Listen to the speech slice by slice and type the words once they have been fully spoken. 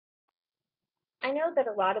I know that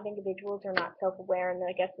a lot of individuals are not self-aware, and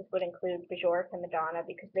I guess this would include Bjork and Madonna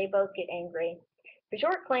because they both get angry.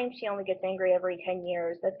 Bjork claims she only gets angry every 10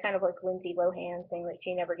 years. That's kind of like Lindsay Lohan saying that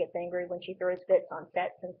she never gets angry when she throws fits on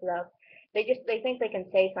sets and stuff. They think they can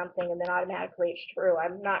say something and then automatically it's true.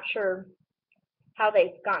 I'm not sure how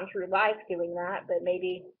they've gotten through life doing that, but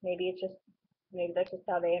maybe it's just maybe that's just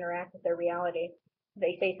how they interact with their reality.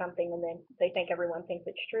 They say something and then they think everyone thinks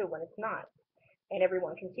it's true when it's not, and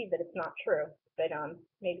everyone can see that it's not true. But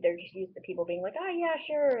maybe they're just used to people being like, oh yeah,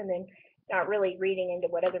 sure, and then not really reading into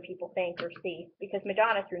what other people think or see. Because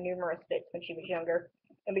Madonna threw numerous fits when she was younger,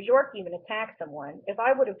 and Bjork even attacked someone. If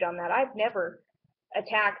I would have done that, I've never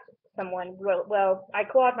attacked someone. Well, I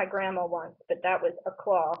clawed my grandma once, but that was a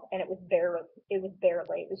claw, and it was barely. It was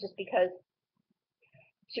barely. It was just because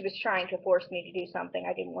she was trying to force me to do something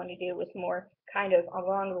I didn't want to do. It was more kind of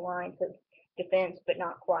along the lines of defense, but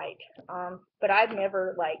not quite. But I've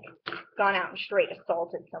never like gone out and straight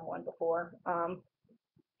assaulted someone before.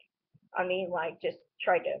 I mean, like just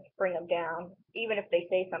tried to bring them down. Even if they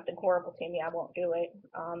say something horrible to me, I won't do it.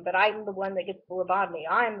 But I'm the one that gets the lobotomy.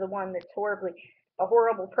 I'm the one that's horribly a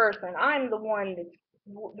horrible person. I'm the one that's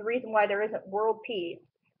the reason why there isn't world peace.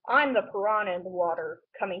 I'm the piranha in the water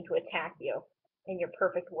coming to attack you in your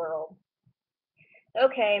perfect world.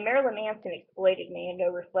 Okay, Marilyn Manson exploited me in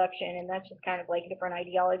No Reflection, and that's just kind of like a different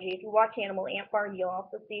ideology. If you watch Animal Ant Farm, you'll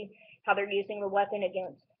also see how they're using the weapon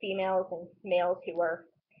against females and males who are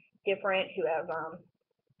different, who have,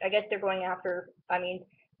 I guess they're going after, I mean,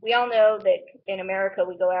 we all know that in America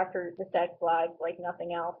we go after the sex lives like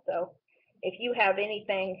nothing else. So if you have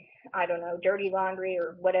anything, I don't know, dirty laundry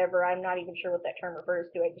or whatever, I'm not even sure what that term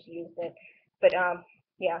refers to, I just used it. But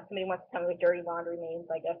yeah, somebody wants to tell me what dirty laundry means,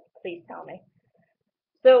 I guess, please tell me.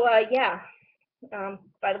 So yeah,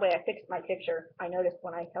 by the way, I fixed my picture. I noticed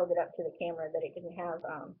when I held it up to the camera that it didn't have,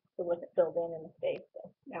 it wasn't filled in the space.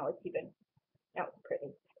 So now it's even, now it's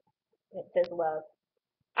pretty. It says love.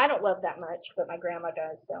 I don't love that much, but my grandma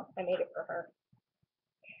does, so I made it for her.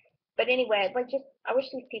 But anyway, I'd like just I wish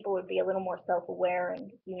these people would be a little more self-aware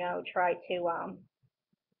and try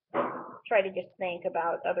to just think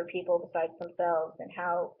about other people besides themselves and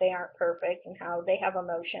how they aren't perfect and how they have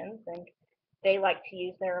emotions and they like to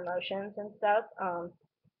use their emotions and stuff.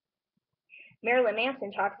 Marilyn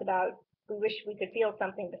Manson talks about we wish we could feel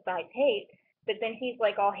something besides hate, but then he's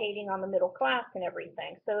like all hating on the middle class and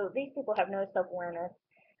everything. So these people have no self-awareness.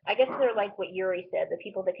 I guess they're like what Yuri said, the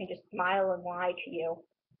people that can just smile and lie to you.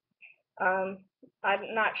 Um,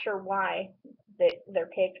 I'm not sure why that they're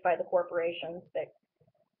picked by the corporations, but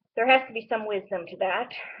there has to be some wisdom to that.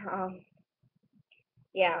 Um,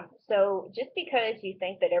 yeah, so just because you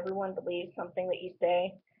think that everyone believes something that you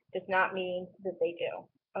say does not mean that they do.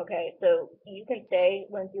 Okay, so you can say,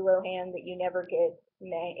 Lindsay Lohan, that you never get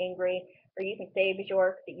angry, or you can say,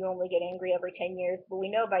 Bjork, that you only get angry every 10 years, but we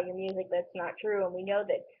know by your music that's not true, and we know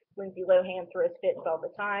that Lindsay Lohan throws fits all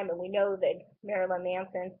the time, and we know that Marilyn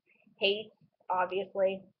Manson hates,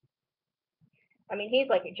 obviously. I mean, he's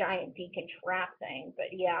like a giant deacon trap thing, but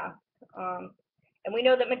yeah. Um, and we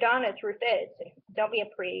know that Madonna threw fits. Don't be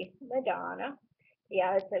a pre-Madonna.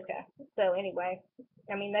 Yeah, it's okay. So anyway,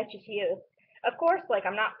 I mean, that's just you. Of course, like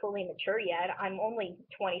I'm not fully mature yet. I'm only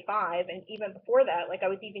 25, and even before that, like I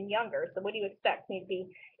was even younger. So what do you expect me to be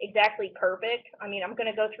exactly perfect? I mean, I'm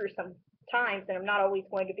going to go through some times, and I'm not always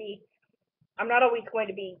going to be,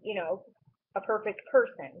 a perfect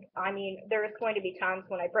person. I mean, there is going to be times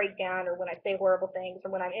when I break down, or when I say horrible things,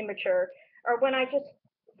 or when I'm immature, or when I just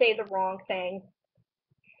say the wrong thing.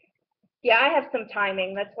 Yeah, I have some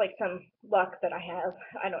timing. That's like some luck that I have.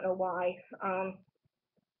 I don't know why.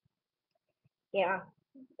 Yeah.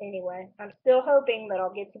 Anyway, I'm still hoping that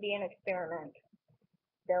I'll get to be an experiment.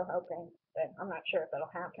 Still hoping, but I'm not sure if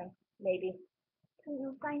that'll happen. Maybe.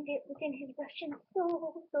 He'll find it within his Russian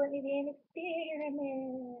soul, so let me be an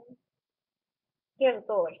experiment. He has a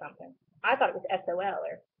soul or something. I thought it was SOL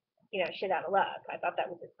or, shit out of luck. I thought that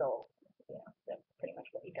was his soul. That's pretty much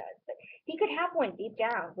what he does. But he could have one deep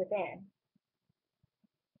down within,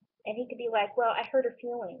 and he could be like, well, I hurt her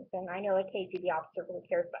feelings, and I know a KGB officer really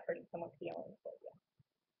cares about hurting someone's feelings. So yeah,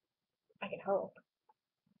 I can hope.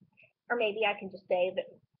 Or maybe I can just say that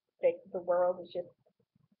the world is just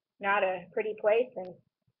not a pretty place, and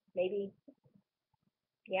maybe,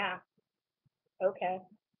 yeah, okay.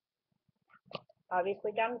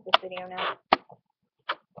 Obviously done with this video now.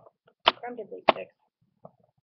 Creme Diddly sticks.